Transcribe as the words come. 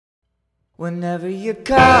Whenever you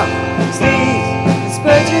cough, sneeze, and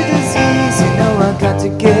spread your disease, you know I've got to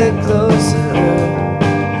get closer.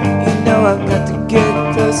 You know I've got to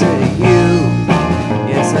get closer to you.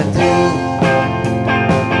 Yes, I do.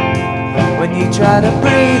 When you try to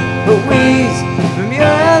breathe or wheeze from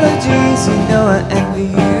your allergies, you know I envy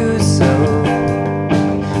you so.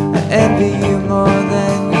 I envy you more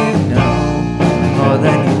than you know, more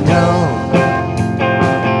than you know.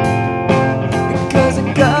 Because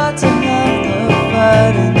I got to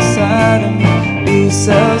inside of me, B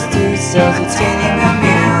cells, T cells, attaining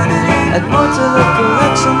immunity. Add more to the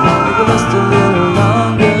collection, make it last a little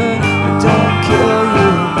longer. It don't kill you,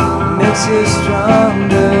 it makes you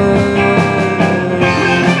stronger.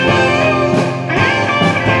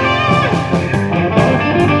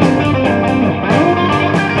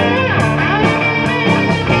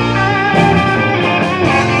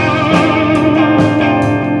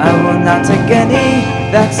 I will not take any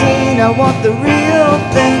vaccine, I want the real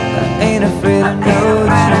thing. I ain't afraid of no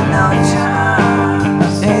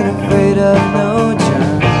germs. Ain't afraid of no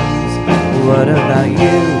germs. What about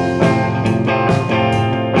you?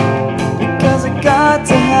 Because I got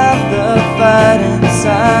to have the fight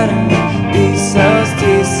inside of me. B cells, T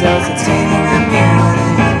cells, attaining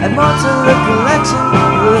immunity. And more to the collection,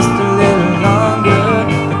 list a little longer.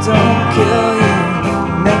 It don't kill you,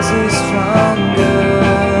 it makes you stronger.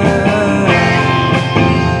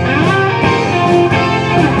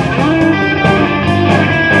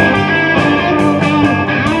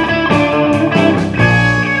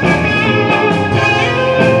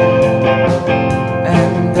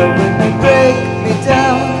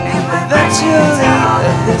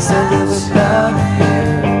 There's a little cloud